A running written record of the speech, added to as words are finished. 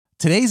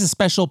Today's a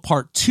special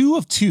part 2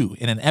 of 2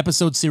 in an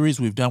episode series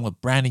we've done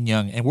with Brandon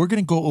Young, and we're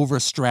going to go over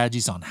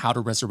strategies on how to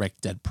resurrect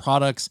dead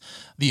products,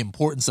 the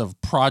importance of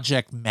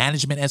project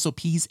management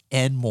SOPs,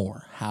 and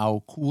more.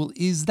 How cool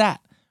is that?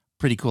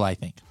 Pretty cool, I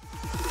think.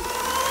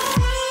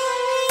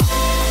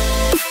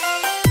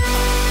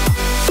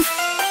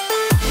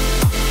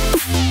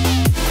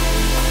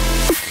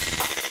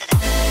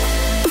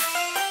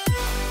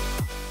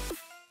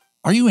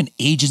 Are you an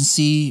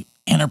agency,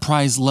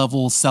 enterprise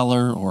level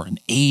seller, or an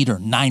 8 or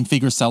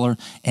 9-figure seller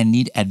and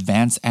need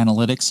advanced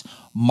analytics?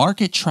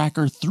 Market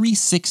Tracker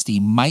 360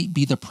 might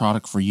be the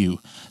product for you.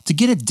 To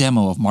get a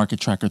demo of Market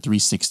Tracker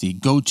 360,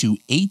 go to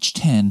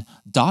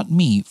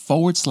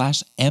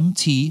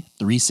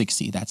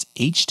h10.me/MT360. That's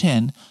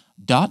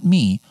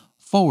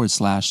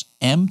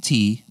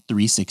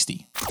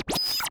h10.me/MT360.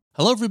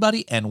 Hello,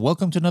 everybody, and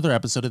welcome to another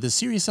episode of the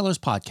Serious Sellers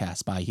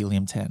Podcast by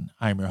Helium 10.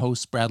 I'm your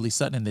host, Bradley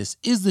Sutton, and this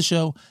is the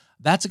show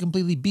that's a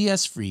completely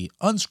BS-free,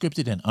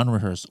 unscripted, and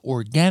unrehearsed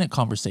organic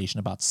conversation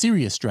about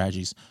serious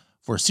strategies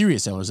for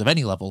serious sellers of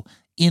any level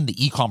in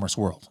the e-commerce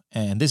world.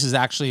 And this is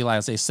actually, like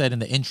as I said in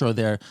the intro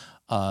there,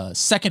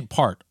 second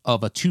part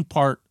of a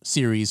 2-part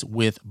series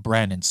with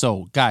Brandon.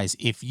 So, guys,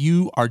 if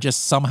you are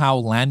just somehow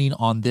landing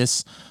on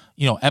this,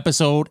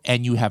 episode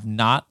and you have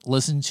not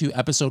listened to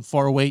episode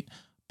 408,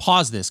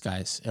 pause this,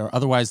 guys, or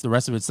otherwise the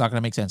rest of it's not going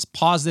to make sense.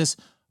 Pause this.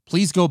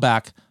 Please go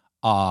back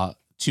to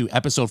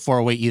episode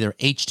 408, either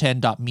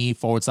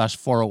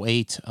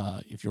h10.me/408.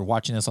 If you're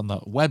watching this on the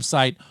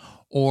website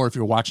or if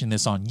you're watching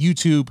this on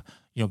YouTube,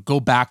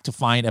 go back to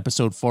find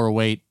episode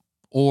 408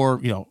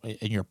 or,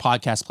 in your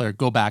podcast player,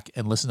 go back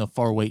and listen to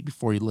 408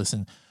 before you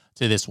listen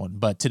to this one.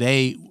 But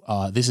today,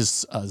 this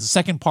is the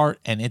second part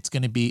and it's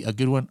going to be a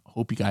good one.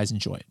 Hope you guys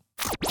enjoy it.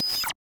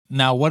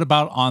 Now, what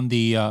about on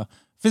the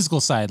physical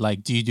side?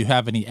 Like, do you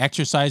have any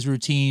exercise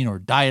routine or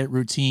diet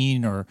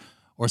routine or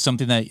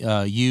something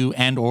that you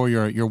and or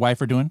your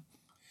wife are doing?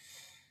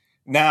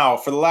 Now,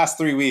 for the last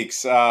 3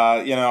 weeks,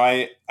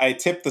 I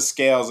tipped the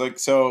scales.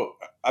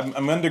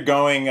 I'm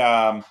undergoing.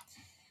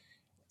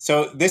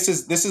 So this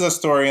is a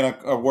story and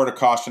a word of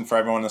caution for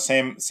everyone. The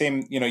same.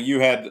 You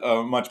had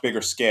a much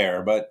bigger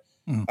scare, but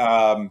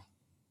I'd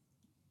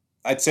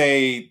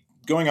say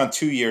going on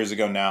 2 years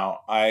ago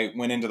now, I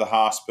went into the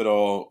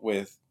hospital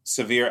with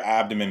severe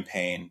abdomen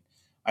pain.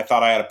 I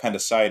thought I had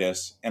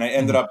appendicitis, and it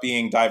ended up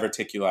being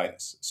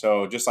diverticulitis.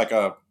 So just like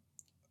an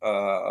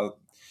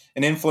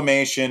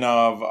inflammation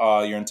of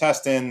your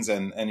intestines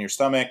and your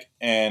stomach,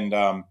 and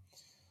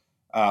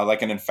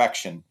like an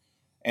infection.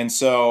 And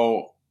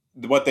so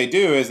what they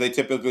do is they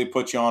typically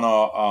put you on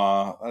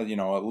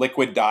a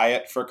liquid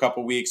diet for a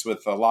couple weeks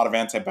with a lot of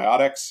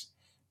antibiotics,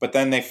 but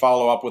then they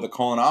follow up with a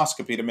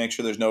colonoscopy to make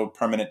sure there's no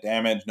permanent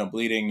damage, no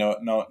bleeding, no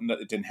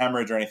it didn't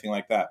hemorrhage or anything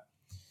like that.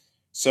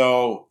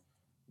 So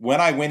when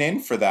I went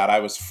in for that, I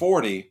was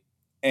 40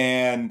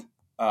 and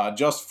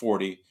just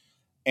 40,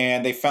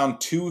 and they found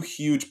 2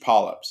 huge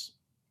polyps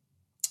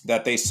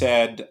that they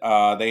said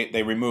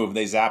they removed.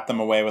 They zapped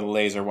them away with a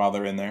laser while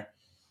they're in there.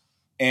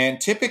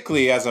 And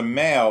typically, as a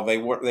male,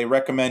 they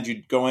recommend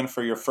you go in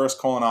for your first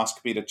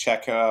colonoscopy to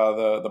check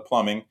the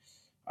plumbing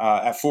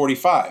at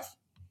 45.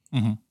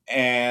 Mm-hmm.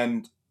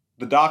 And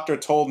the doctor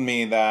told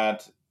me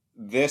that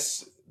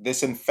this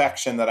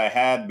infection that I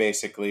had,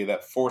 basically,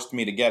 that forced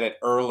me to get it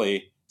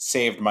early,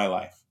 saved my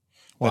life.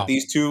 Wow. That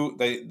these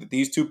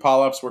two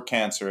polyps were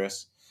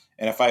cancerous,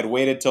 and if I had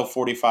waited till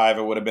 45,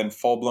 it would have been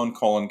full-blown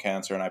colon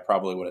cancer, and I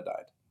probably would have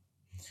died.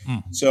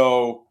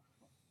 So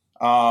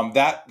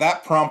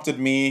that prompted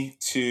me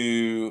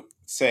to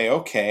say,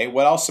 okay,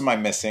 what else am I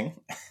missing?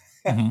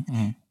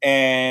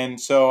 And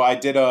so I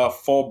did a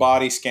full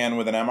body scan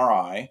with an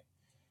MRI,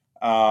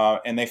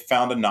 and they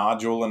found a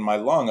nodule in my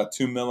lung, a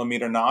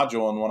 2-millimeter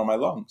nodule in one of my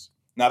lungs.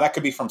 Now, that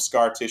could be from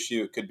scar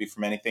tissue. It could be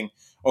from anything.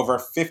 Over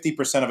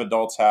 50% of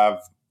adults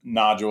have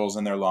nodules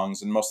in their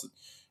lungs, and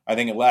I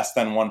think less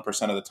than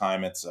 1% of the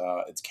time it's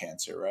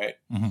cancer, right?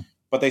 Mm-hmm.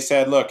 But they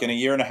said, look, in a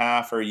year and a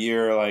half or a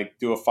year,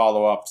 do a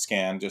follow-up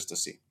scan just to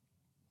see.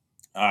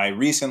 I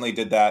recently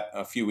did that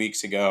a few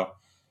weeks ago,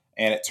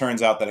 and it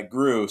turns out that it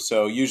grew.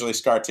 So usually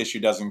scar tissue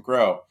doesn't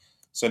grow.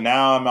 So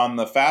now I'm on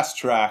the fast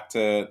track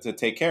to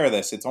take care of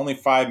this. It's only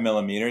 5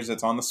 millimeters.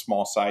 It's on the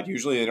small side.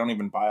 Usually they don't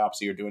even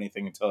biopsy or do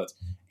anything until it's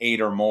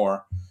 8 or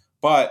more.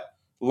 But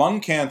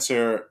lung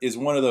cancer is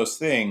one of those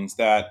things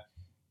that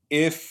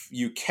if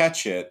you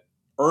catch it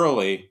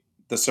early,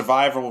 the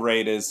survival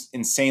rate is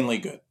insanely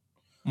good.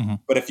 Mm-hmm.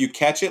 But if you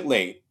catch it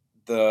late,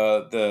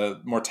 the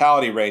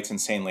mortality rate's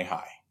insanely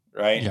high,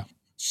 right? Yeah.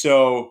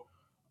 So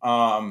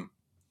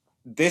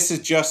this is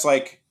just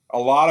like a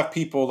lot of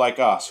people like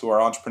us who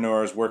are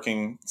entrepreneurs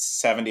working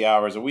 70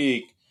 hours a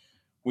week.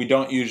 We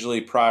don't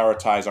usually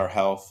prioritize our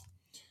health.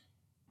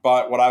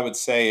 But what I would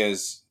say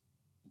is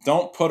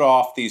don't put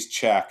off these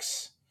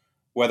checks,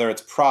 whether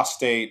it's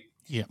prostate.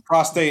 Yeah.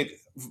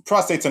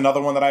 Prostate's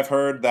another one that I've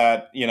heard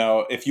that,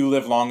 if you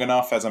live long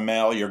enough as a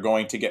male, you're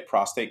going to get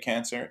prostate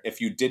cancer. If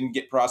you didn't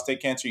get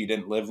prostate cancer, you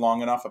didn't live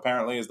long enough,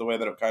 apparently, is the way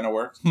that it kind of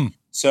works.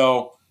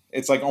 So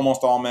it's like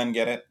almost all men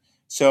get it.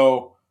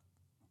 So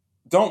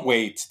don't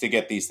wait to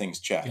get these things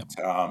Yep. checked.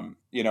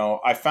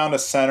 I found a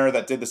center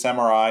that did this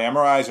MRI.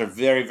 MRIs are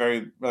very,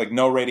 very like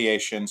no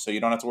radiation, so you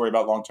don't have to worry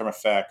about long-term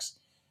effects.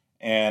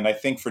 And I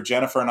think for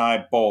Jennifer and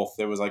I both,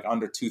 it was like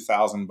under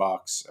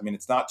 $2,000. I mean,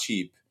 it's not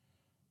cheap,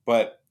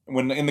 but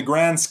when in the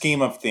grand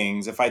scheme of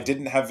things, if I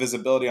didn't have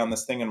visibility on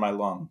this thing in my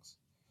lungs,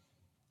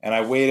 and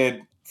I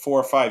waited 4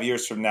 or 5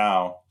 years from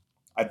now,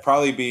 it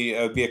would be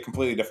a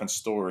completely different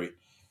story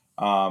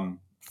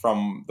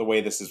from the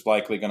way this is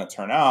likely going to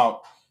turn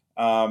out.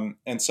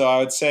 And so I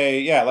would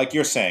say, yeah, like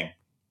you're saying,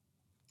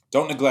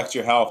 don't neglect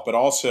your health, but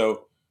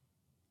also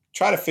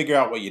try to figure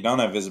out what you don't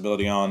have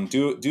visibility on.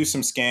 Do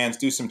some scans,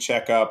 do some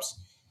checkups,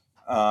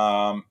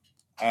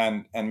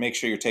 and make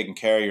sure you're taking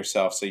care of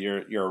yourself so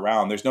you're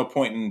around. There's no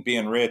point in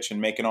being rich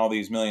and making all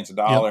these millions of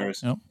Yep.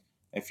 dollars Yep.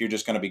 if you're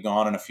just going to be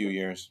gone in a few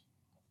years.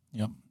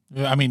 Yep.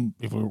 I mean,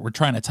 if we're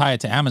trying to tie it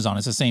to Amazon,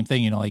 it's the same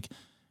thing. Like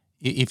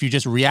if you're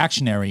just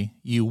reactionary,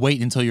 you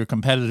wait until your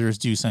competitors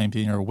do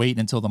something or wait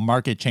until the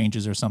market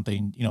changes or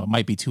something. It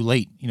might be too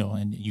late.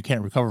 And you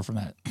can't recover from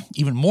that.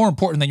 Even more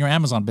important than your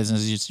Amazon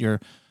business is just your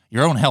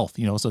own health.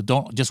 So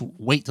don't just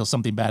wait till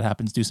something bad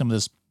happens. Do some of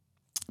this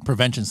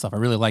prevention stuff. I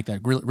really like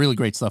that. Really, really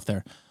great stuff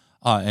there,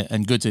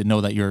 and good to know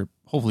that you're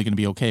hopefully going to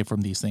be okay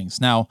from these things.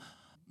 Now,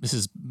 this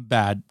is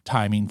bad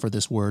timing for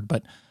this word,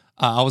 but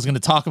I was going to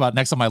talk about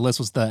next on my list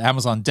was the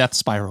Amazon death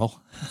spiral.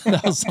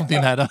 That was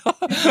something that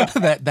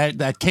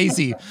that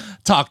Casey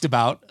talked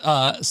about.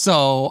 This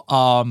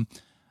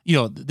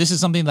is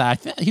something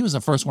that he was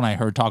the first one I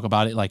heard talk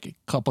about it like a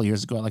couple of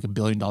years ago, at like $1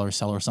 billion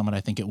seller summit, I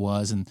think it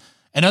was, and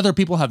other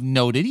people have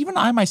noted, even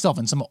I myself,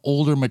 in some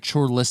older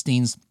mature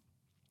listings,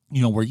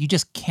 where you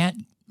just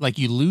can't, like,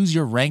 you lose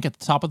your rank at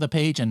the top of the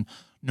page, and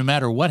no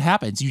matter what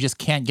happens, you just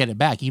can't get it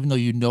back, even though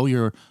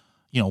you're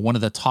one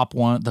of the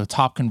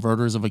top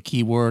converters of a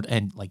keyword,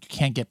 and like you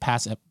can't get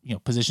past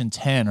position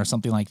 10 or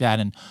something like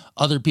that. And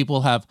other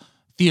people have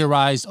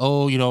theorized,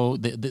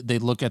 they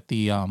look at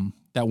the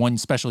that one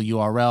special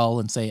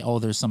URL and say, oh,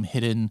 there's some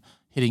hidden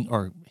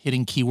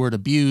keyword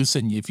abuse,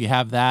 and if you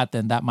have that,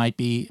 then that might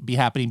be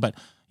happening. But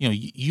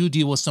you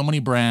deal with so many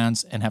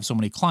brands and have so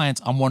many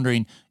clients. I'm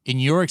wondering, in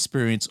your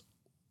experience,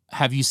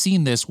 have you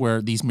seen this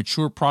where these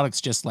mature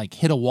products just like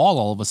hit a wall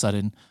all of a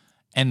sudden,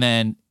 and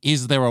then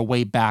is there a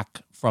way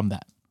back from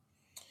that?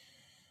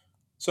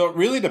 So it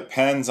really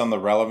depends on the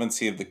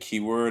relevancy of the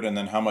keyword, and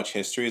then how much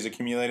history is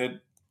accumulated,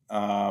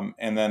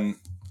 and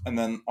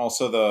then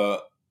also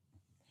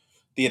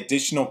the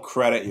additional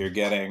credit you're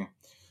getting.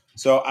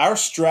 So our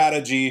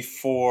strategy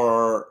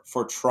for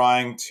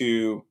trying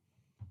to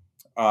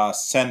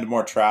send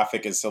more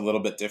traffic is a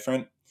little bit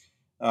different.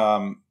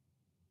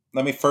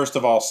 Let me first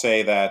of all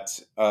say that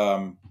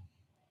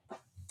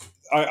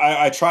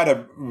I try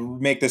to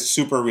make this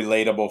super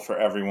relatable for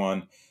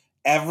everyone.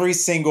 Every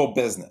single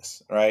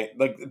business, right?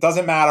 Like, it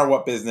doesn't matter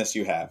what business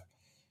you have.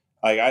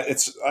 Like,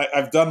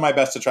 I've done my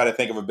best to try to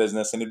think of a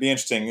business, and it'd be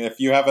interesting if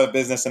you have a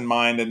business in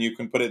mind, and you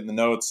can put it in the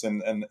notes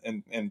and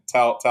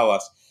tell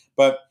us.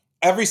 But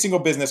every single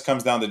business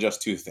comes down to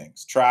just two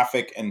things: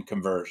 traffic and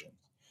conversion.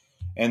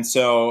 And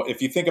so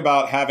if you think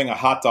about having a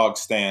hot dog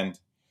stand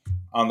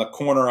on the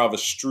corner of a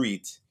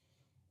street,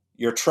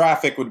 your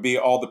traffic would be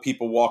all the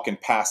people walking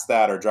past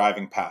that or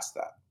driving past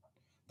that.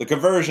 The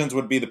conversions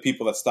would be the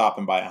people that stop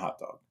and buy a hot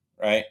dog,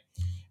 right?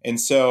 And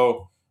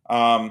so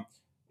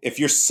if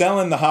you're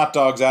selling the hot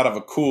dogs out of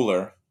a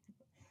cooler,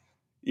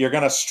 you're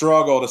going to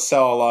struggle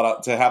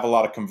to have a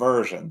lot of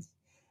conversions.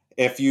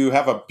 If you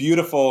have a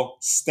beautiful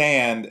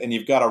stand and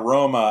you've got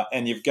aroma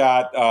and you've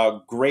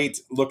got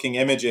great looking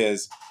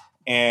images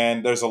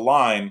and there's a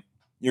line,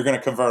 you're going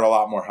to convert a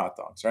lot more hot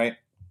dogs, right?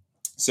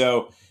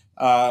 So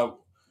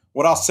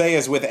what I'll say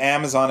is, with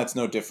Amazon, it's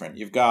no different.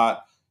 You've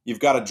got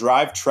to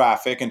drive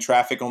traffic, and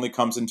traffic only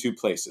comes in two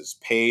places: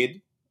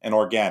 paid and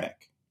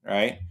organic,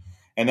 right?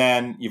 And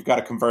then you've got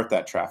to convert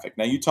that traffic.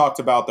 Now, you talked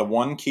about the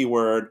one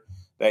keyword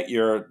that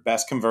you're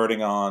best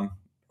converting on,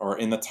 or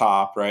in the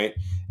top, right?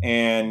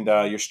 And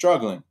you're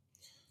struggling.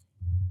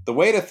 The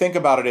way to think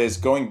about it is,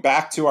 going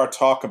back to our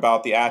talk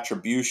about the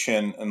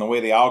attribution and the way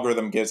the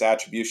algorithm gives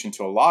attribution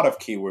to a lot of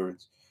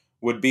keywords,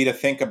 would be to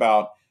think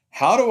about,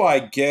 how do I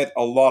get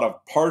a lot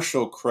of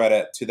partial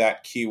credit to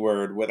that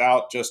keyword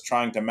without just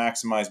trying to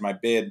maximize my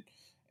bid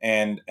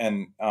and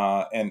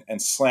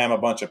slam a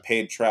bunch of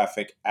paid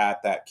traffic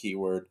at that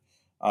keyword,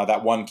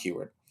 that one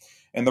keyword.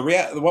 And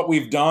what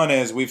we've done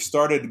is we've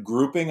started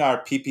grouping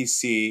our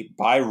PPC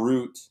by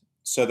route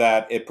so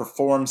that it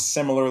performs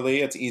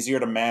similarly. It's easier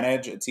to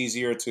manage. It's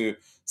easier to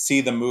see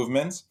the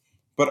movements.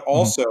 But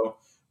also,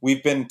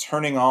 we've been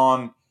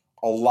going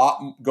a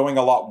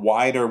lot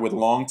wider with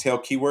long tail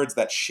keywords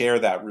that share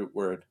that root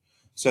word,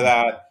 so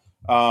that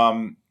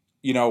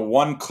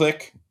one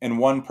click and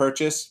one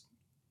purchase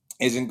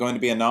isn't going to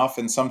be enough.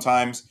 And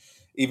sometimes,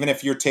 even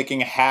if you're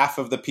taking half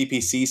of the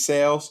PPC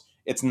sales,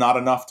 it's not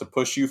enough to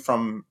push you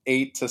from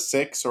 8 to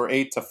 6 or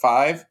 8 to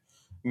 5.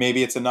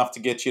 Maybe it's enough to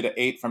get you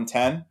to 8 from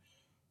 10.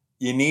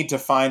 You need to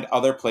find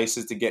other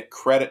places to get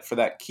credit for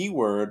that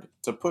keyword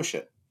to push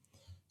it.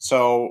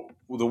 So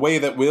the way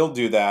that we'll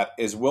do that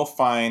is we'll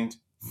find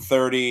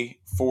 30,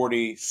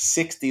 40,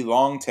 60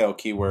 long tail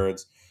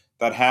keywords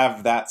that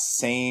have that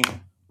same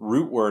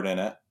root word in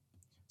it.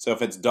 So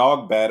if it's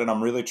dog bed and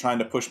I'm really trying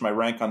to push my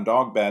rank on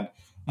dog bed,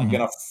 I'm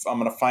Mhm.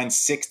 gonna find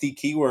 60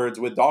 keywords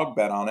with dog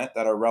bed on it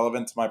that are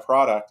relevant to my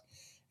product,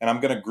 and I'm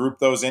gonna group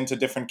those into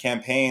different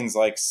campaigns,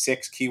 like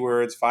 6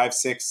 keywords, 5,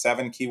 6,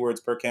 7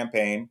 keywords per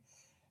campaign,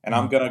 and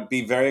I'm Mhm. gonna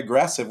be very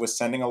aggressive with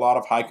sending a lot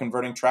of high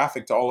converting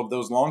traffic to all of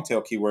those long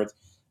tail keywords,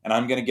 and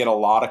I'm gonna get a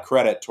lot of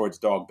credit towards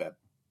dog bed,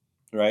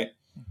 right?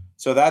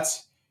 So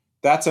that's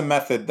a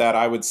method that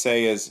I would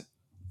say is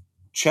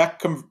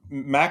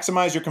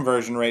maximize your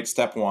conversion rate.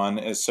 Step one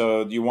is,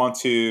 so you want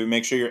to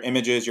make sure your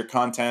images, your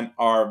content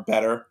are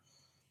better.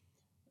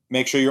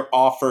 Make sure your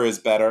offer is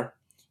better.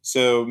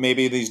 So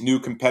maybe these new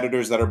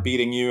competitors that are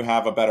beating you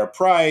have a better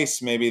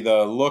price. Maybe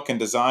the look and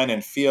design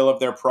and feel of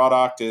their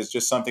product is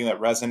just something that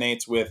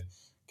resonates with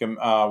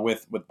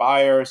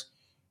buyers.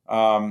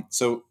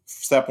 So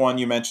step one,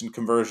 you mentioned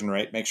conversion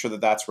rate. Make sure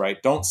that that's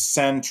right. Don't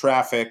send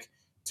traffic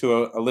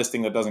to a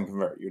listing that doesn't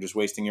convert. You're just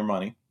wasting your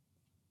money.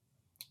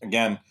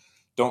 Again,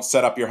 don't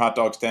set up your hot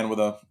dog stand with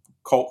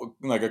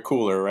like a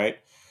cooler, right?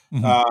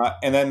 Mhm.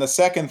 And then the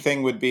second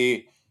thing would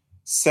be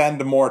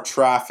send more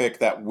traffic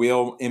that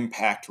will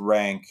impact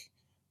rank,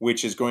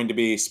 which is going to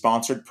be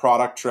sponsored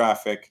product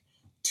traffic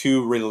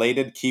to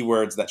related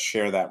keywords that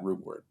share that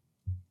root word.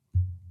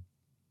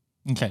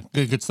 Okay,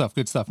 good stuff.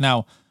 Good stuff.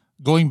 Now,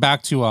 going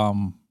back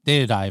to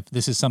Data Dive,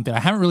 this is something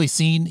I haven't really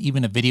seen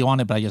even a video on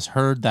it, but I just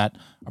heard that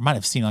I might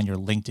have seen on your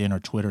LinkedIn or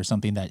Twitter or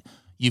something that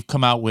you've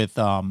come out with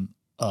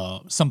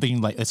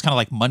something like it's kind of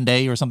like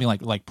Monday or something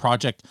like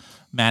project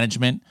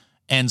management.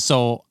 And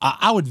so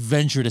I would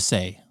venture to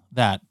say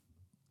that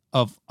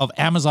of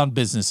Amazon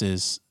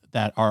businesses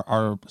that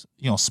are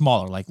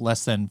smaller, like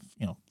less than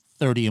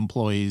 30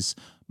 employees,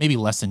 maybe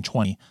less than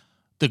 20,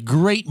 the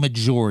great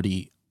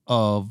majority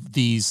of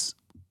these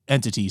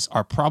entities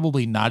are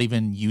probably not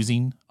even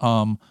using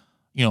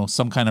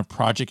some kind of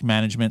project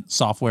management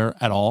software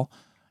at all.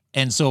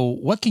 And so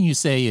what can you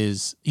say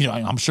is,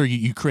 I'm sure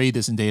you created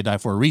this in Data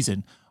Dive for a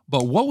reason,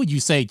 but what would you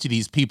say to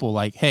these people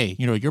like, hey,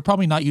 you're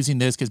probably not using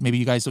this because maybe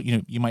you guys don't,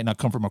 you might not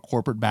come from a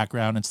corporate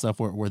background and stuff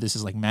where this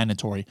is like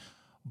mandatory,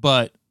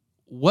 but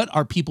what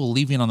are people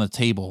leaving on the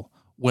table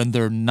when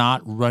they're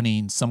not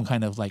running some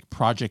kind of like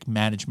project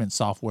management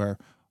software,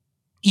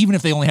 even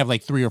if they only have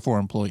like 3 or 4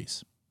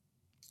 employees?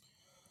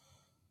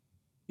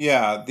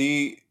 Yeah,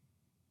 the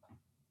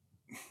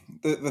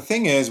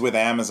thing is with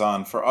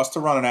Amazon, for us to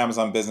run an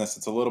Amazon business,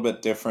 it's a little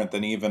bit different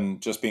than even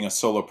just being a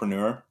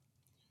solopreneur.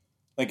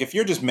 Like if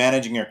you're just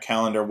managing your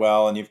calendar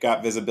well and you've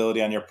got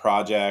visibility on your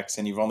projects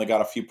and you've only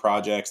got a few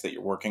projects that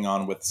you're working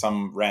on with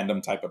some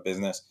random type of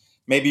business,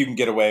 maybe you can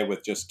get away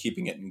with just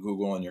keeping it in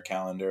Google in your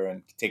calendar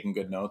and taking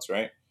good notes,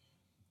 right?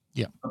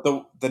 Yeah.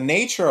 But the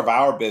nature of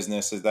our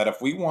business is that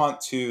if we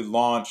want to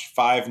launch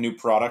 5 new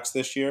products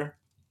this year,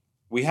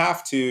 we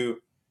have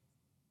to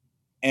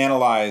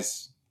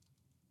analyze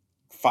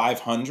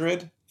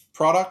 500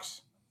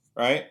 products,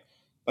 right?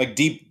 Like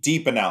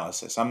deep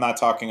analysis. I'm not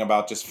talking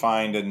about just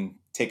find and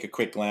take a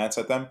quick glance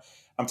at them.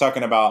 I'm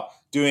talking about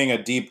doing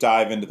a deep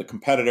dive into the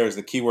competitors,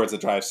 the keywords that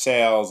drive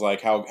sales,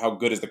 like how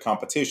good is the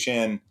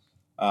competition,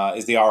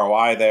 is the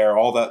ROI there,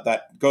 all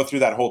that go through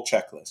that whole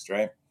checklist,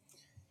 right?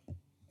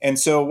 And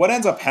so what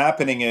ends up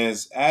happening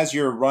is as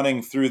you're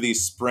running through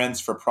these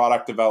sprints for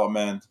product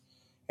development,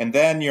 and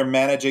then you're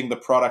managing the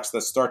products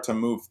that start to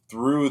move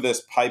through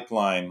this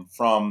pipeline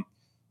from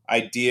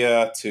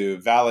idea to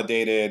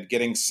validated,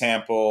 getting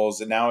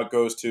samples, and now it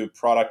goes to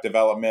product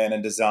development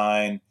and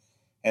design,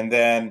 and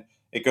then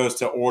it goes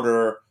to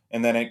order,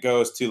 and then it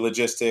goes to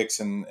logistics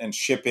and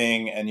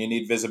shipping, and you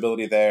need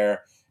visibility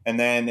there. And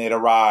then it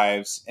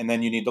arrives, and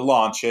then you need to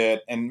launch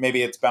it, and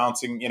maybe it's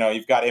bouncing.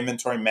 You've got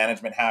inventory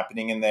management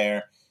happening in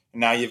there, and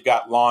now you've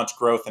got launch,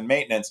 growth, and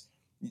maintenance,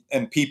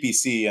 and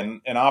PPC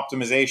and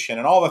optimization,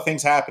 and all the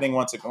things happening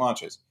once it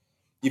launches.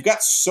 You've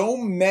got so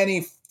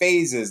many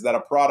phases that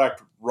a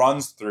product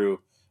runs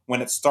through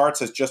when it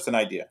starts as just an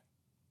idea.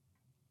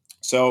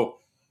 So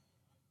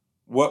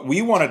what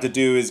we wanted to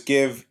do is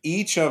give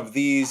each of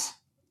these,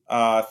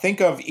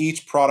 think of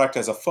each product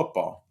as a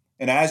football.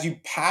 And as you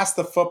pass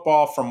the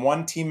football from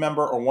one team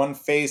member or one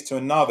phase to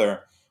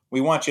another,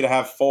 we want you to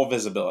have full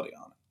visibility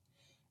on it.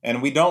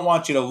 And we don't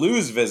want you to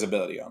lose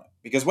visibility on it.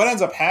 Because what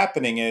ends up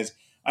happening is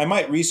I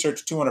might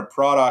research 200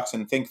 products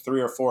and think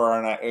 3 or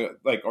 4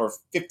 or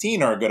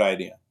 15 are a good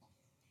idea.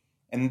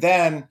 And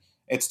then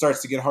it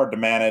starts to get hard to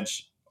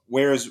manage.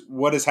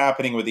 What is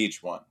happening with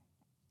each one?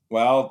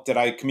 Well, did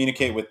I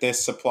communicate with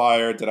this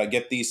supplier? Did I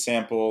get these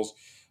samples?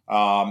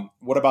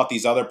 What about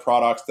these other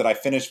products? Did I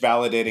finish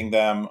validating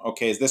them?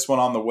 Okay, is this one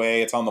on the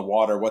way? It's on the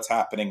water. What's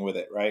happening with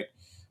it, right?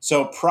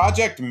 So,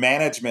 project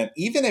management,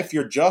 even if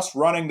you're just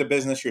running the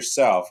business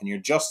yourself and you're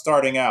just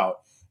starting out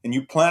and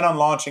you plan on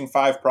launching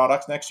 5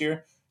 products next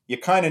year, you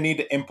kind of need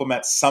to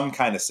implement some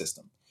kind of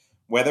system.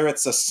 Whether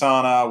it's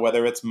Asana,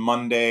 whether it's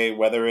Monday,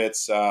 whether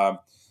it's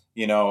Data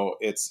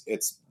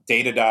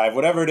Dive,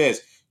 whatever it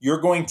is, you're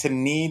going to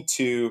need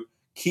to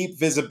keep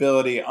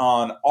visibility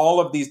on all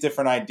of these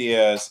different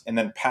ideas, and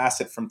then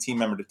pass it from team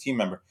member to team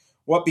member.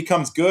 What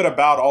becomes good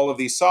about all of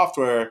these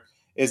software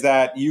is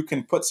that you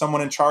can put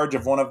someone in charge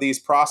of one of these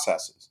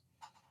processes.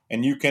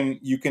 And you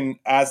can,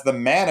 as the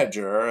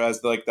manager,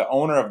 as like the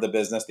owner of the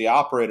business, the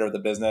operator of the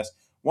business,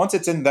 once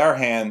it's in their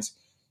hands,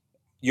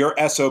 your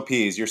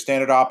SOPs, your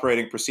standard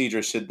operating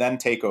procedures, should then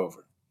take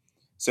over.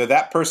 So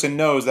that person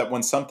knows that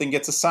when something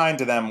gets assigned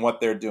to them, what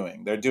they're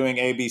doing. They're doing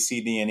A, B,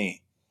 C, D, and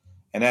E.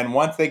 And then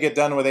once they get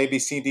done with A, B,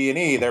 C, D, and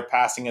E, they're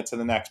passing it to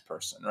the next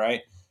person,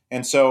 right?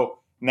 And so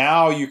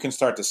now you can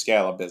start to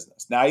scale a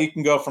business. Now you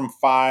can go from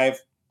 5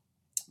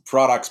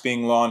 products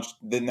being launched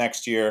the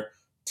next year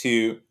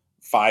to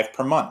 5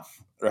 per month,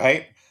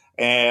 right?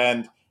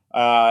 And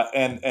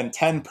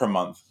 10 per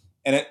month.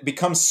 And it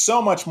becomes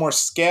so much more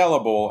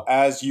scalable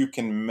as you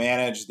can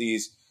manage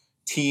these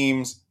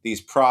teams,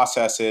 these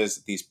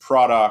processes, these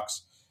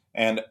products,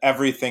 and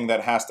everything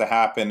that has to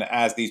happen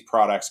as these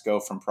products go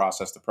from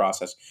process to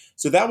process.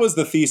 So that was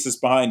the thesis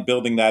behind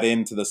building that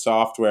into the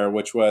software,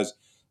 which was,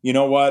 you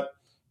know what?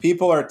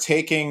 People are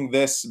taking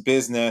this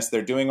business,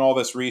 they're doing all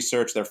this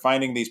research, they're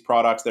finding these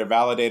products, they're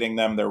validating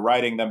them, they're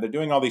writing them, they're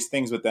doing all these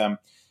things with them.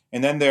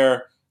 And then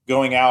they're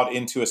going out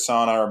into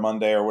Asana or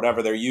Monday or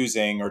whatever they're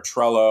using, or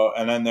Trello,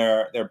 and then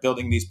they're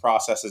building these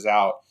processes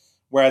out.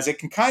 Whereas it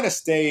can kind of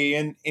stay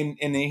in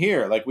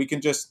here. Like we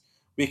can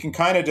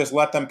kind of just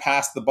let them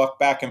pass the buck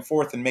back and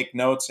forth and make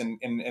notes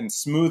and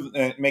smooth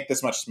make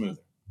this much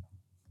smoother.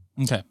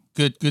 Okay,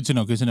 good to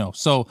know. Good to know.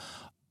 So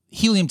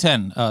Helium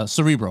 10,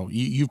 Cerebro,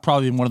 you've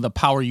probably been one of the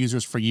power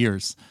users for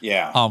years.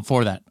 Yeah.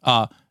 For that.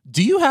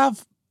 Do you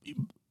have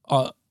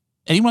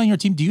anyone on your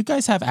team? Do you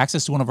guys have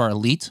access to one of our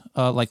elite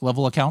like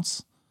level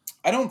accounts?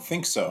 I don't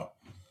think so.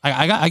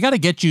 I got to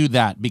get you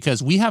that,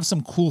 because we have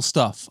some cool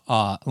stuff.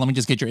 Let me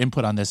just get your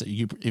input on this.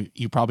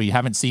 You probably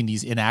haven't seen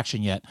these in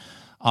action yet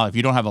if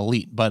you don't have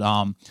elite. But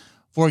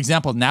for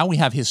example, now we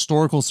have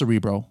historical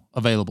Cerebro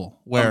available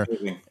where,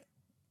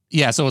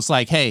 yeah, so it's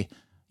like, hey,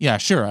 yeah,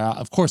 sure.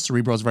 Of course,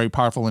 Cerebro is very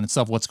powerful in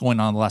itself, what's going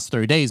on in the last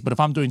 30 days. But if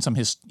I'm doing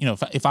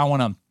if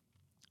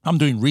I'm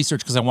doing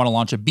research because I want to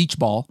launch a beach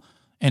ball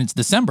and it's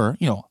December,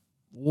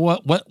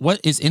 what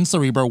is in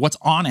Cerebro, what's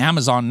on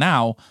Amazon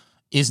now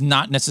is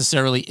not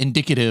necessarily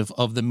indicative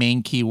of the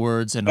main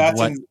keywords and of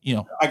what,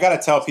 I got to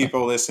tell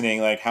people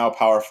listening, like, how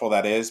powerful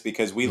that is,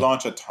 because we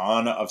launch a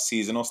ton of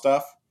seasonal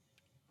stuff.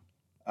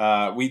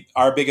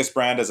 Our biggest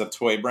brand is a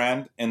toy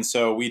brand. And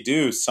so we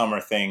do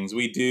summer things.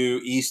 We do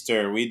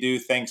Easter, we do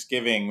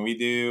Thanksgiving, we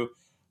do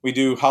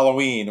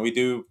Halloween, we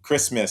do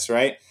Christmas,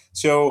 right?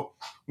 So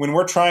when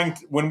we're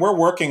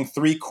working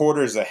 3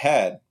 quarters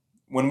ahead,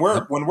 when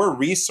we're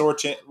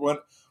researching,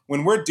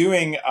 when we're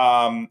doing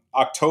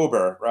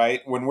October,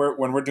 right? When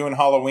we're doing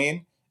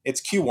Halloween,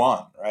 it's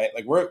Q1, right?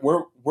 Like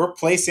we're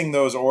placing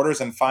those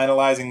orders and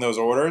finalizing those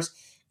orders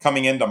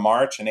coming into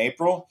March and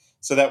April,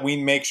 so that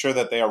we make sure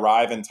that they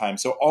arrive in time.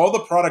 So all the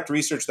product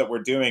research that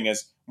we're doing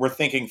is we're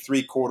thinking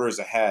 3 quarters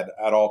ahead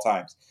at all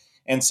times.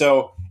 And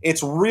so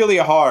it's really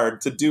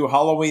hard to do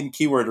Halloween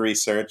keyword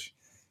research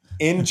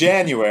in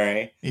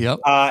January. Yep.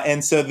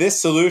 And so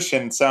this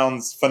solution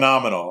sounds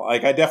phenomenal.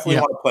 Like, I definitely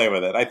want to play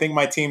with it. I think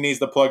my team needs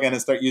to plug in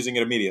and start using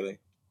it immediately.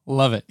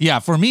 Love it. Yeah.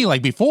 For me,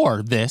 like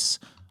before this,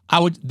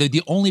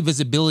 the only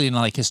visibility in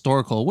like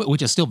historical,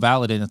 which is still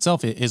valid in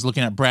itself, is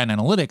looking at brand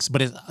analytics,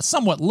 but it's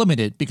somewhat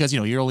limited because,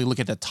 you're only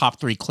looking at the top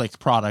 3 clicked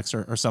products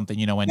or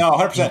something, and no,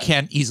 100%. You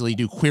can't easily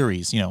do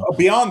queries,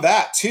 Beyond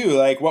that too,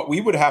 like what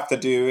we would have to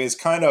do is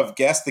kind of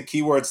guess the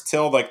keywords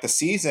till like the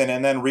season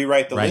and then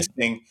rewrite the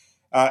listing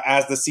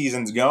as the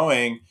season's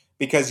going,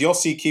 because you'll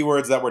see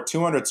keywords that were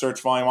 200 search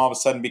volume all of a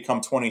sudden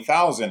become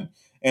 20,000.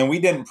 And we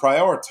didn't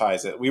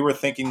prioritize it. We were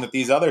thinking that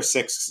these other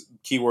 6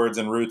 keywords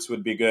and routes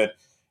would be good.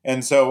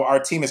 And so our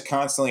team is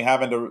constantly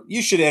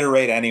you should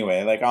iterate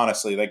anyway. Like,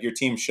 honestly, like your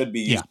team should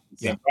be using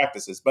the same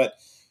practices. But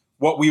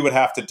what we would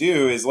have to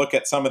do is look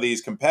at some of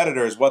these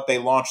competitors, what they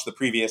launched the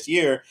previous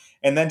year,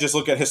 and then just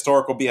look at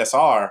historical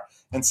BSR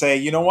and say,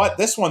 you know what,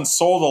 this one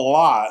sold a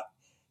lot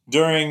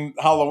during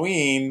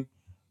Halloween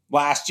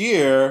last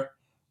year,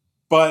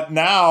 but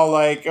now,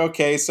 like,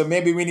 okay, so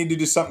maybe we need to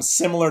do something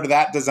similar to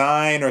that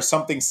design or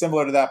something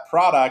similar to that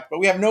product, but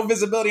we have no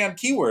visibility on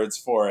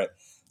keywords for it.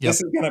 Yep.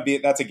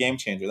 That's a game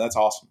changer. That's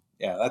awesome.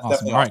 Yeah, that's awesome.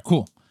 Definitely all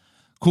right,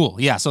 cool.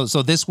 Yeah. So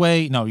this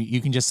way,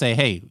 you can just say,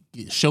 hey,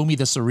 show me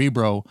the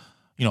Cerebro,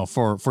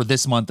 for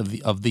this month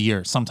of the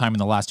year, sometime in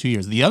the last 2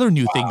 years. The other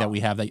new thing that we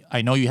have that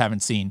I know you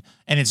haven't seen,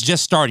 and it's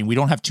just starting. We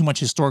don't have too much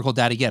historical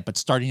data yet, but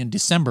starting in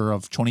December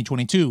of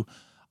 2022,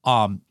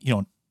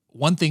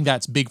 one thing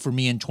that's big for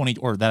me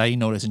that I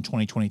noticed in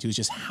 2022 is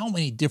just how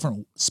many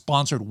different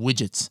sponsored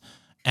widgets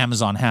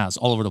Amazon has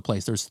all over the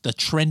place. There's the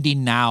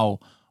trending now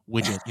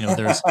widget,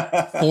 there's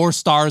 4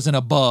 stars and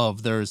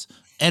above, there's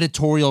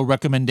editorial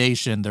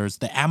recommendation, there's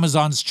the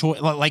Amazon's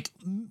choice, like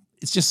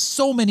it's just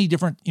so many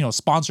different,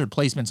 sponsored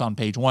placements on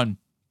page 1.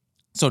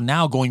 So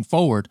now going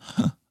forward,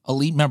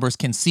 elite members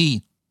can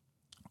see,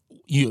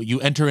 you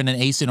enter in an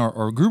ASIN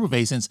or a group of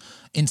ASINs,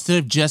 instead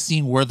of just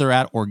seeing where they're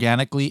at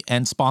organically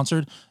and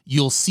sponsored,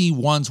 you'll see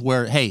ones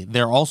where, hey,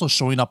 they're also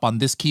showing up on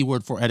this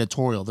keyword for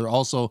editorial. They're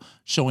also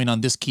showing on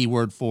this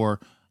keyword for,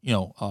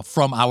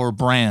 from our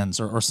brands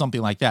or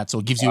something like that. So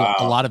it gives you a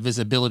Wow. lot of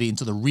visibility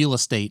into the real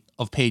estate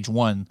of page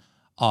one.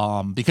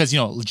 Because,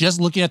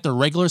 just looking at the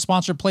regular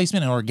sponsored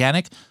placement and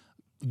organic,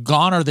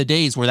 gone are the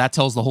days where that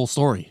tells the whole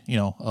story,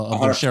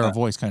 of their share of 100%.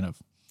 voice kind of.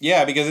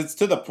 Yeah, because it's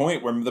to the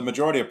point where the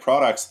majority of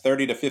products,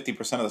 30 to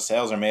 50% of the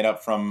sales are made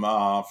up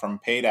from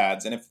paid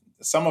ads, and if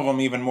some of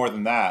them even more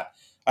than that.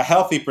 A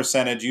healthy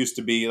percentage used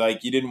to be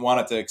like you didn't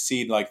want it to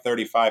exceed like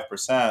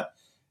 35%.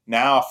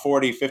 Now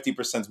 40,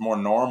 50% is more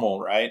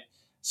normal, right? Yep.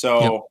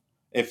 So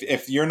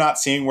if you're not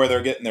seeing where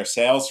they're getting their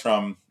sales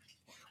from,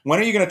 when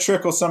are you going to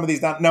trickle some of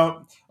these down?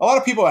 No, a lot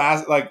of people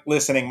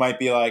listening might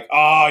be like,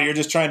 "Oh, you're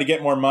just trying to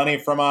get more money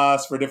from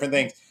us for different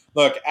things."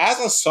 Look, as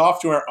a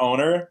software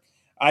owner,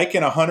 I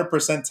can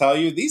 100% tell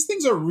you these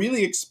things are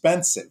really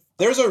expensive.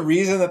 There's a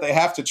reason that they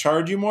have to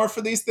charge you more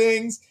for these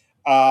things.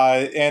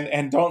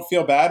 And don't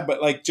feel bad,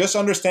 but like just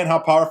understand how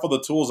powerful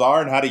the tools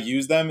are and how to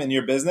use them in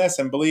your business.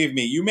 And believe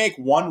me, you make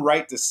one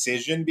right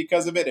decision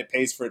because of it, it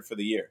pays for it for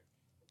the year.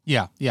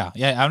 Yeah.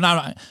 I'm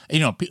not,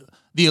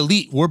 the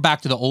elite, we're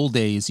back to the old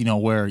days,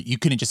 where you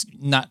couldn't just,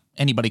 not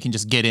anybody can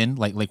just get in.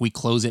 Like we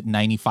close it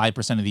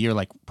 95% of the year.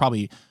 Like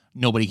probably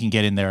nobody can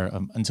get in there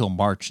until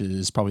March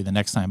is probably the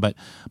next time. But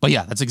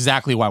yeah, that's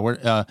exactly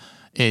why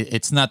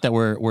it's not that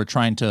we're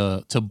trying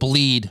to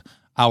bleed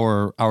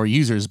our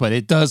users, but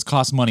it does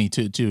cost money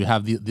to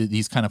have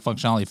these kind of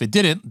functionality. If it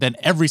didn't, then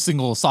every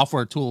single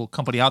software tool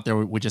company out there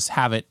would just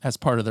have it as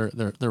part of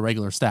their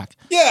regular stack.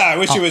 Yeah, I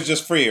wish it was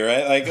just free,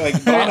 right?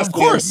 But honestly, of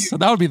course,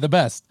 that would be the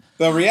best.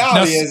 the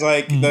reality is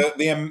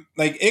Mhm.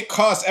 like it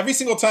costs every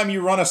single time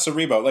you run a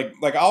Cerebro.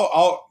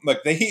 I'll look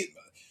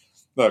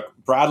look.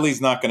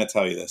 Bradley's not going to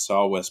tell you this, so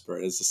I'll whisper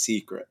it. It's a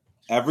secret.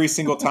 Every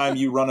single time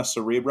you run a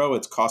Cerebro,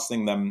 it's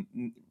costing them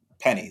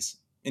pennies,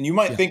 and you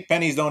might Yeah. think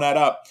pennies don't add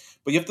up,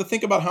 but you have to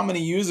think about how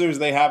many users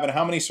they have and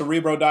how many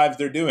Cerebro dives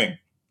they're doing,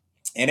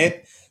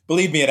 and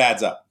believe me, it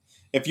adds up.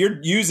 If you're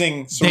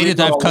using Data Cerebro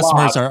dive a lot,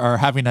 customers are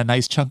having a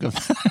nice chunk of.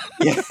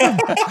 yeah.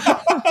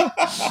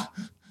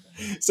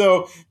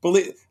 So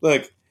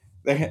look,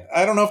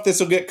 I don't know if this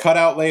will get cut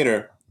out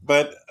later,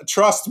 but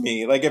trust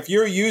me, like if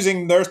you're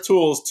using their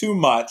tools too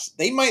much,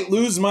 they might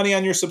lose money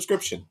on your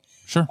subscription.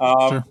 Sure.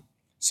 Um,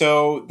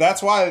 so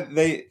that's why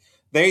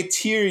they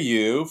tier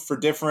you for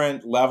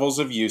different levels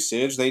of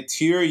usage. They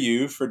tier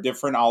you for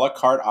different a la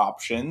carte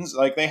options.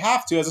 Like they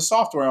have to as a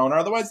software owner,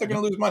 otherwise they're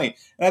going to lose money.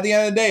 And at the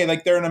end of the day,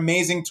 like they're an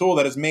amazing tool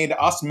that has made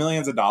us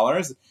millions of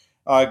dollars.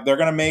 They're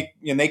going to make,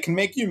 and they can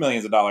make you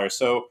millions of dollars.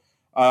 So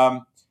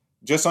um,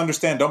 just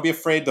understand, don't be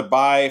afraid to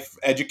buy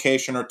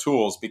education or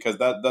tools because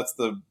that's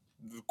the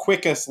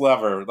quickest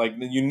lever. Like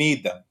you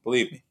need them,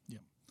 believe me. Yeah.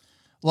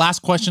 Last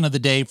question of the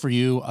day for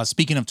you.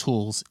 Speaking of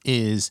tools,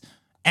 is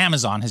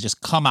Amazon has just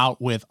come out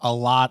with a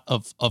lot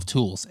of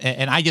tools,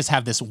 and I just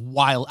have this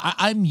wild.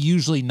 I'm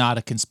usually not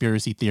a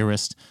conspiracy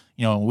theorist.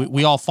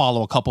 We all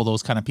follow a couple of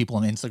those kind of people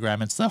on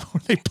Instagram and stuff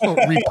where they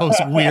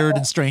repost weird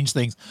and strange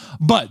things.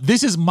 But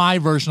this is my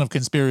version of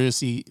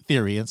conspiracy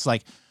theory. It's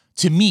like,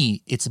 to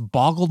me, it's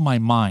boggled my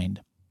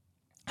mind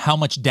how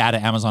much data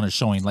Amazon is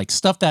showing, like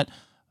stuff that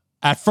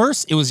at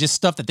first it was just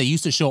stuff that they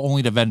used to show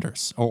only to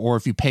vendors, or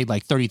if you paid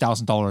like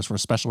 $30,000 for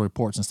special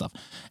reports and stuff.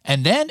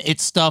 And then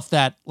it's stuff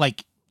that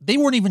like they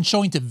weren't even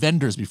showing to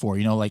vendors before,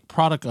 like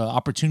product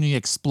opportunity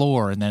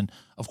explore. And then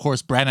of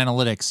course, brand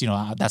analytics,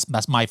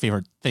 that's my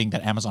favorite thing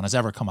that Amazon has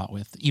ever come out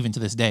with, even to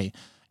this day.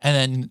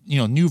 And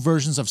then, new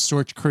versions of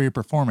search query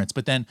performance.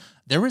 But then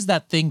there was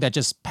that thing that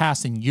just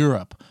passed in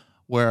Europe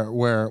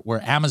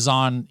where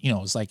Amazon,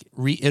 is like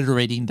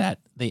reiterating that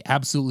they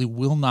absolutely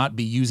will not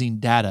be using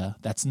data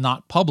that's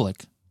not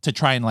public to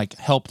try and like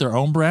help their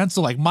own brand.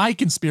 So like my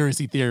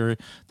conspiracy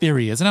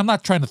theory is, and I'm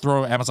not trying to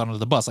throw Amazon under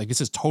the bus, like this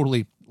is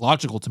totally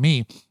logical to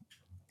me,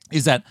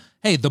 is that,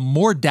 hey, the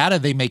more data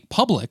they make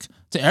public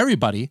to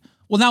everybody,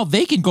 well, now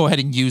they can go ahead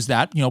and use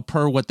that,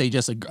 per what they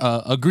just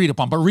agreed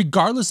upon. But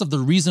regardless of the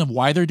reason of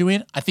why they're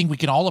doing it, I think we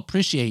can all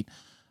appreciate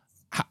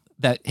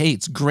that, hey,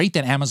 it's great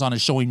that Amazon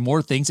is showing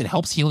more things. It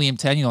helps Helium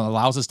 10,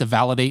 allows us to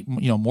validate,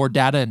 more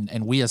data,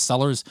 and we as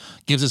sellers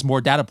gives us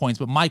more data points.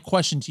 But my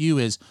question to you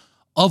is,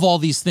 of all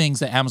these things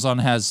that Amazon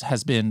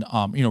has been,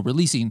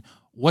 releasing,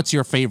 what's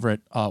your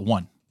favorite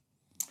one?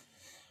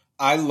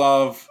 I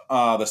love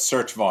the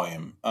search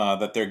volume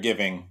that they're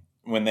giving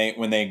when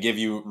they give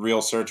you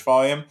real search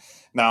volume. Mm-hmm.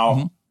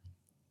 Now,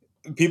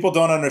 people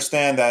don't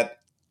understand that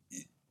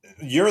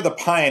you're the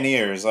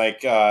pioneers,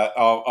 like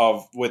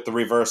of with the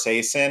reverse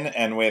ASIN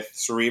and with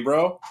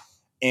Cerebro,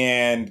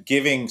 and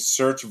giving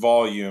search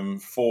volume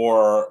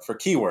for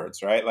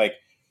keywords, right? Like,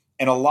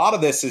 and a lot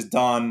of this is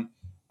done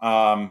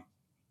um,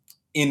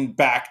 in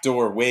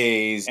backdoor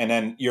ways, and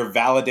then you're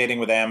validating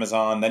with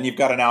Amazon. Then you've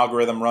got an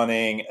algorithm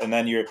running, and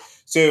then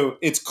so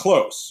it's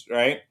close,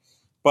 right?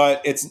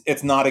 but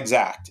it's not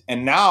exact.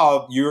 And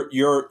now your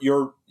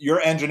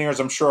engineers,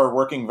 I'm sure, are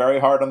working very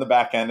hard on the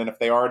back end. And if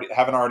they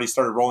haven't already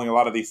started rolling a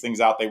lot of these things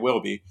out, they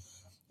will be,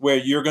 where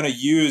you're going to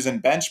use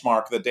and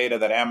benchmark the data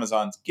that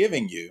Amazon's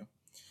giving you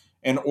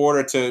in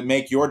order to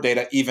make your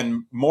data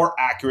even more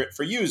accurate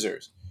for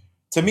users.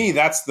 To me,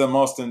 that's the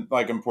most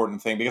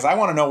important thing, because I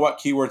want to know what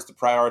keywords to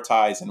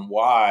prioritize and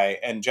why.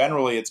 And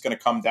generally, it's going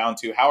to come down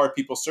to how are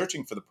people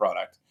searching for the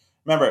product.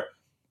 Remember,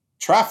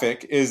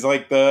 traffic is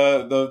like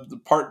the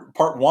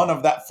part one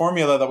of that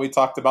formula that we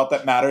talked about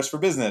that matters for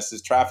business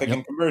is traffic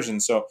and conversion.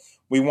 So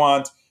we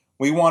want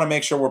to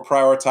make sure we're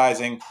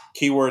prioritizing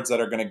keywords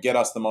that are going to get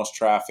us the most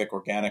traffic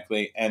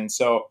organically. And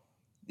so,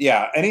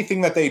 yeah,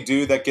 anything that they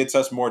do that gets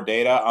us more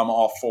data, I'm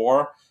all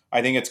for.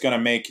 I think it's going to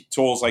make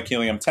tools like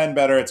Helium 10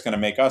 better. It's going to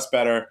make us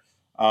better,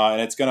 and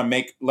it's going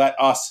to let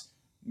us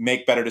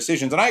make better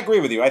decisions. And I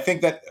agree with you. I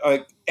think that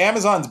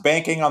Amazon's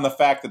banking on the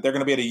fact that they're going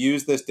to be able to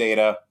use this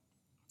data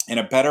in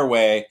a better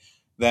way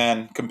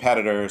than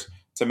competitors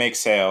to make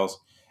sales.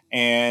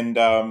 And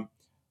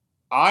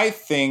I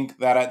think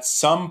that at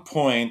some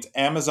point,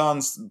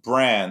 Amazon's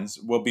brands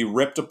will be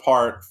ripped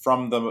apart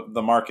from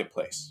the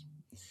marketplace.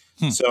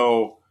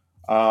 So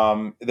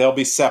they'll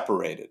be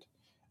separated.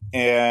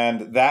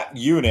 And that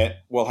unit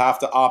will have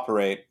to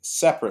operate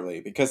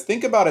separately. Because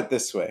think about it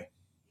this way.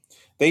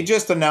 They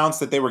just announced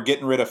that they were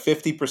getting rid of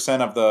 50%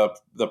 of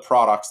the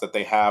products that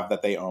they have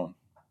that they own.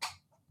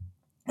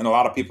 And a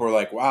lot of people are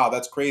like, wow,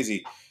 that's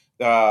crazy.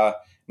 Now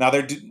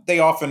they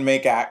often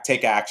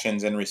take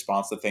actions in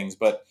response to things.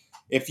 But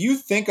if you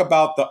think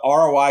about the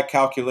ROI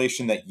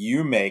calculation that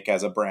you make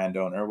as a brand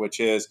owner,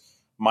 which is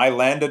my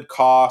landed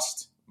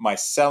cost, my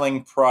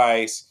selling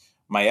price,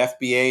 my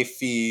FBA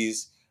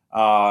fees,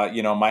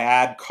 my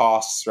ad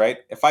costs, right?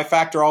 If I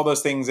factor all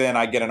those things in,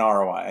 I get an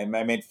ROI. I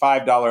made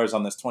 $5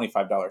 on this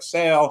 $25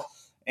 sale,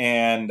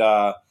 and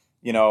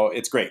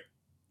it's great.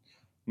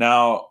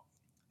 Now,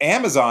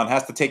 Amazon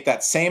has to take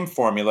that same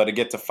formula to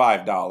get to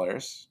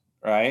 $5,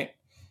 right?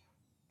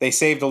 They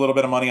saved a little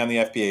bit of money on the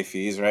FBA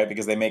fees, right?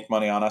 Because they make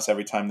money on us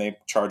every time they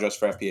charge us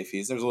for FBA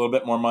fees. There's a little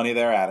bit more money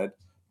there added.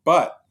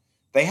 But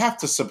they have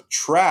to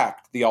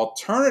subtract the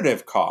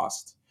alternative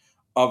cost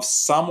of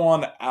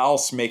someone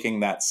else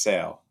making that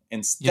sale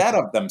instead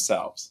of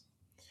themselves.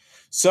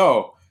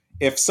 So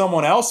if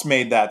someone else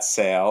made that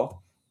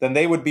sale, then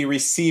they would be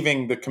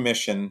receiving the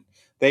commission.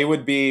 They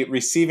would be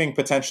receiving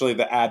potentially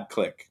the ad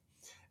click.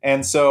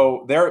 And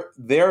so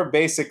they're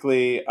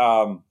basically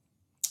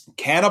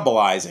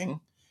cannibalizing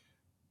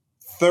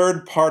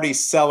third-party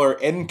seller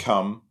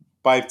income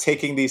by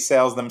taking these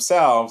sales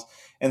themselves.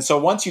 And so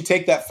once you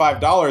take that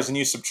 $5 and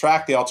you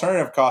subtract the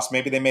alternative cost,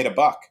 maybe they made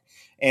 $1.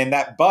 And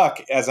that buck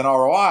as an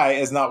ROI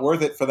is not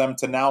worth it for them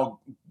to now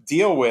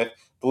deal with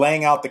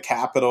laying out the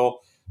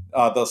capital,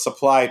 the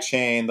supply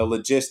chain, the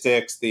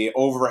logistics, the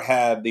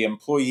overhead, the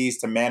employees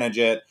to manage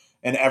it,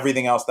 and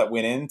everything else that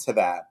went into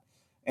that.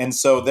 And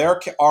so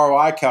their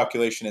ROI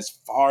calculation is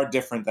far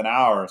different than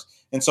ours.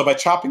 And so by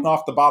chopping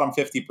off the bottom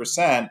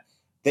 50%,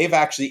 they've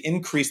actually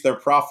increased their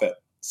profit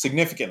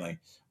significantly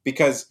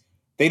because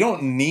they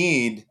don't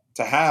need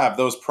to have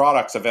those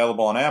products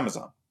available on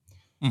Amazon.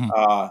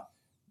 Mm-hmm.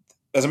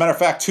 As a matter of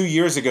fact, 2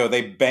 years ago,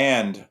 they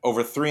banned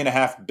over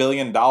 $3.5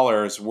 billion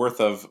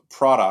worth of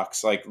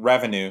products, like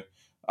revenue,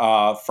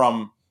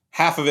 from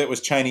half of it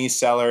was Chinese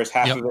sellers,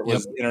 half of it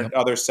was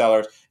other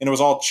sellers, and it was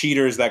all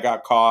cheaters that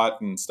got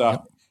caught and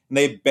stuff. And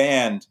they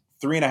banned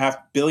 $3.5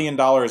 billion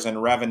in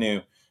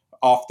revenue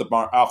off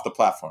the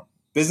platform.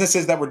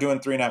 Businesses that were doing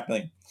 $3.5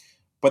 billion,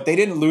 but they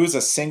didn't lose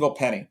a single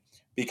penny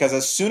because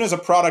as soon as a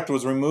product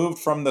was removed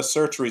from the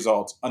search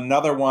results,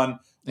 another one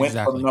went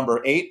from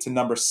number 8 to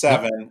number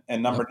 7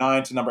 and number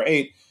 9 to number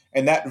 8,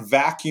 and that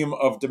vacuum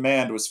of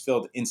demand was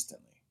filled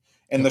instantly.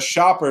 And the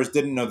shoppers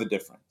didn't know the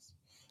difference.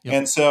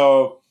 And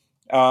so,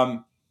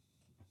 but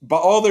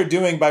all they're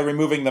doing by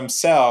removing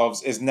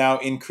themselves is now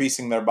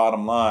increasing their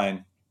bottom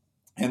line.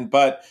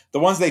 But the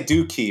ones they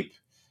do keep,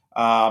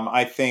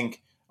 I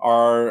think,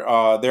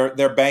 are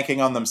they're banking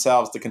on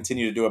themselves to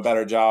continue to do a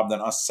better job than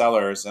us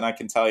sellers, and I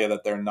can tell you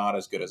that they're not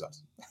as good as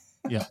us.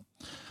 Yeah.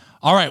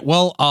 All right.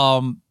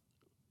 Well,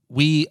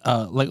 we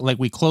like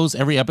we close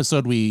every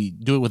episode. We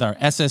do it with our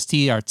SST,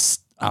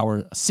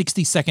 our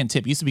 60-second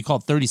tip. It used to be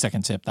called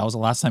 30-second tip. That was the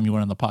last time you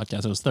went on the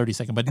podcast. It was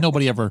 30-second, but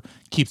nobody ever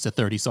keeps a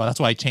 30. So that's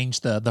why I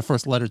changed the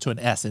first letter to an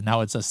S, and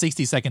now it's a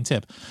 60-second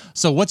tip.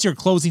 So what's your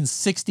closing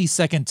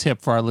 60-second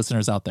tip for our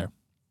listeners out there?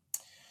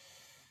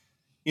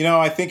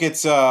 I think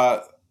it's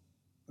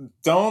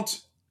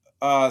don't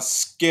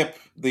skip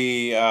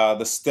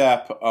the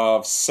step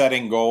of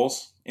setting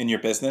goals in your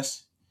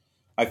business.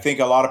 I think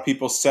a lot of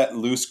people set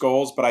loose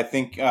goals, but I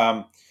think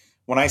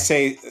when I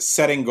say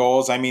setting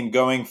goals, I mean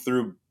going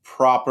through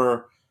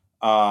proper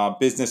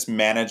business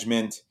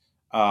management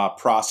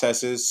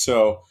processes.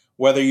 So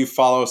whether you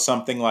follow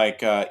something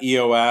like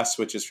EOS,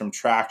 which is from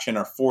Traction,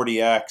 or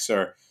 40X,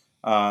 or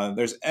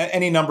there's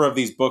any number of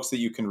these books that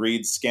you can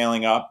read,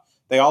 Scaling Up,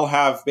 they all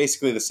have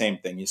basically the same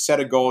thing. You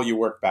set a goal, you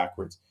work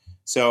backwards.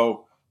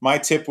 So my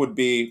tip would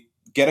be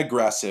get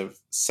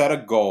aggressive, set a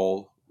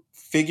goal,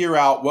 figure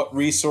out what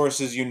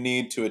resources you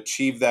need to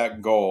achieve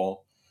that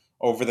goal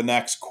over the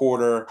next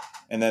quarter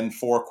and then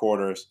 4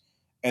 quarters.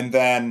 And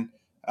then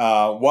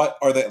what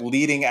are the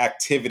leading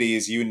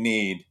activities you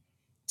need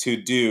to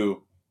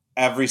do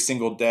every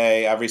single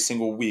day, every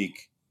single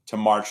week to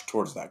march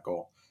towards that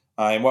goal?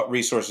 And what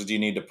resources do you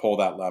need to pull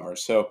that lever?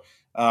 So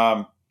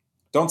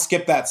don't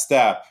skip that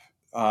step.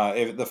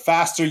 If the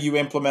faster you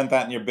implement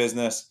that in your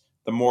business,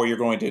 the more you're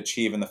going to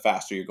achieve and the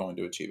faster you're going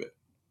to achieve it.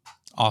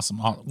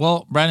 Awesome.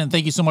 Well, Brandon,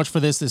 thank you so much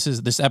for this.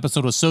 This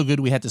episode was so good.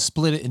 We had to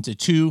split it into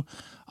two,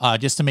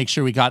 just to make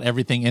sure we got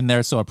everything in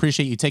there. So I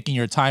appreciate you taking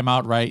your time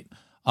out, right?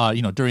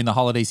 During the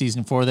holiday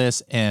season for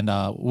this, and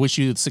wish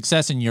you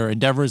success in your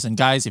endeavors. And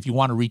guys, if you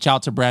want to reach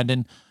out to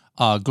Brandon,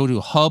 go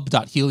to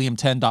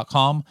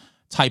hub.helium10.com.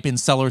 Type in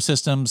Seller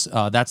Systems.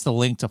 That's the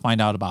link to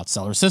find out about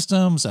Seller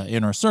Systems,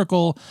 Inner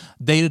Circle,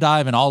 Data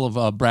Dive, and all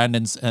of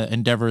Brandon's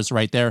endeavors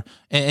right there.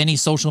 Any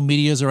social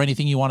medias or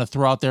anything you want to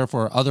throw out there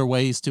for other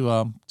ways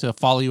to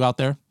follow you out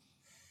there?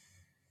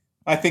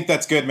 I think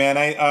that's good, man.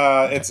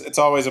 It's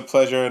always a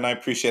pleasure, and I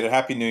appreciate it.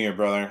 Happy New Year,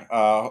 brother.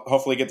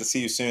 Hopefully get to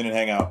see you soon and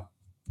hang out.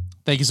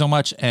 Thank you so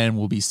much, and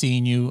we'll be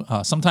seeing you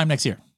sometime next year.